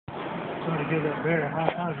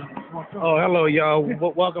Oh, hello, y'all.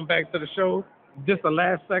 Welcome back to the show. Just the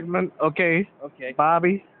last segment, okay? Okay.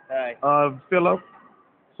 Bobby, Hi. Philip.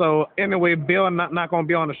 So anyway, Bill not gonna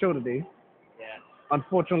be on the show today. Yeah.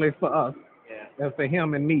 Unfortunately for us, Yeah. that's for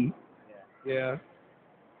him and me. Yeah. Yeah.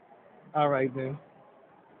 All right then.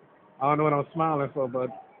 I don't know what I'm smiling for, but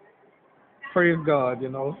praise God, you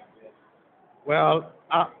know. Well,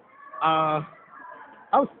 I'm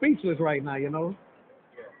speechless right now, you know.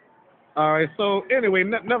 All right. So anyway,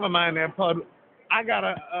 never mind that part. I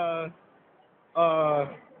gotta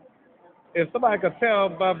if somebody could tell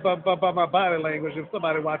by my body language, if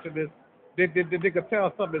somebody watching this, they could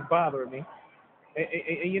tell something's bothering me.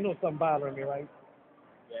 And you know something bothering me, right?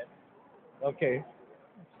 Yes. Okay.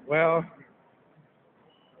 Well,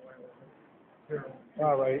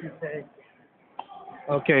 all right.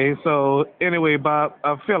 Okay. So anyway, Bob,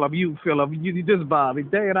 Philip, you just Bobby.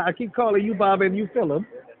 Dang, I keep calling you Bob and you Philip.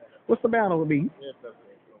 What's the matter with me?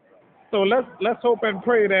 So let's hope and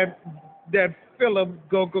pray that Philip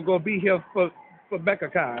go be here for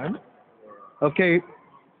BeccaCon. Okay.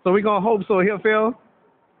 So we gonna hope so here, Phil.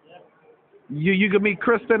 You can meet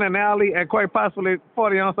Kristen and Allie and quite possibly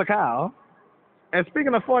 40 ounce of Kyle. And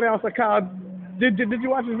speaking of 40 ounce of Kyle, did you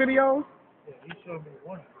watch his video? Yeah, he showed me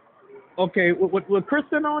one. Okay, with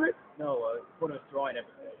Kristen on it? No, put a drawing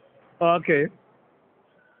episode. Okay.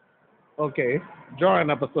 Okay. Drawing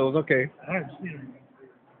episodes, okay. I haven't seen him.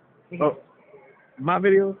 Oh, my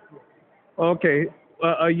videos? Okay.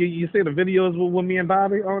 You see the videos with me and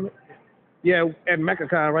Bobby on it? Yeah, at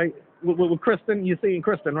MechaCon, right? With Kristen, you seen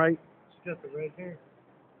Kristen, right? She got the red hair.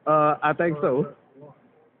 I think so.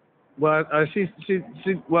 Well, she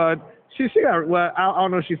got, well, I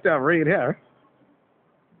don't know if she still have red hair.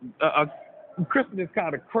 Kristen is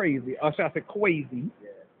kind of crazy, or should I say crazy?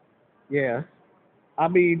 Yeah. I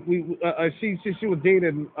mean, she was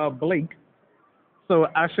dating Blake, so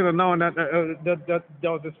I should have known that that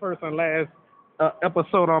was his first and last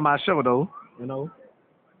episode on my show, though. You know.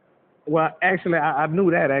 Well, actually, I knew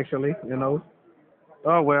that actually. You know.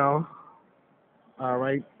 Oh well. All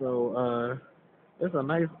right. So it's a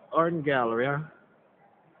nice art and gallery, huh?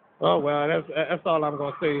 Oh well, that's all I'm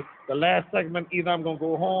gonna say. The last segment, either I'm gonna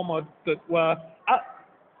go home or I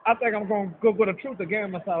think I'm gonna go to Truth to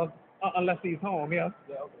Gamma's house unless he's home. Yeah.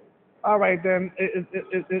 Yeah. Okay. All right then.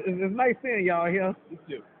 It's nice seeing y'all here. You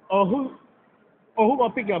too. Who gonna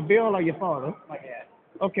pick up, Bill or your father? My dad.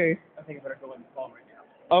 Okay. I think I better go in the phone right now.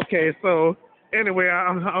 Okay. So anyway,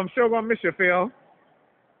 I'm sure gonna miss you, Phil.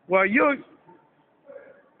 Well, you'll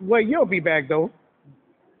be back though.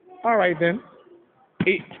 All right then.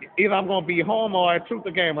 Either I'm gonna be home or at Truth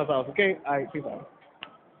to Gamma's house. Okay. All right. Peace out.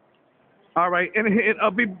 All right. And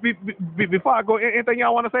before I go, anything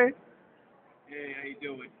y'all want to say? Hey, how you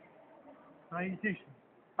doing? How you teaching?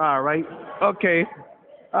 All right. Okay.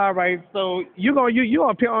 All right. So you gonna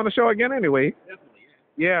appear on the show again anyway? Definitely.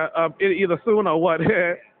 Yeah. Either soon or what?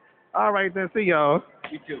 All right then. See y'all.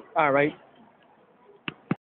 You too. All right.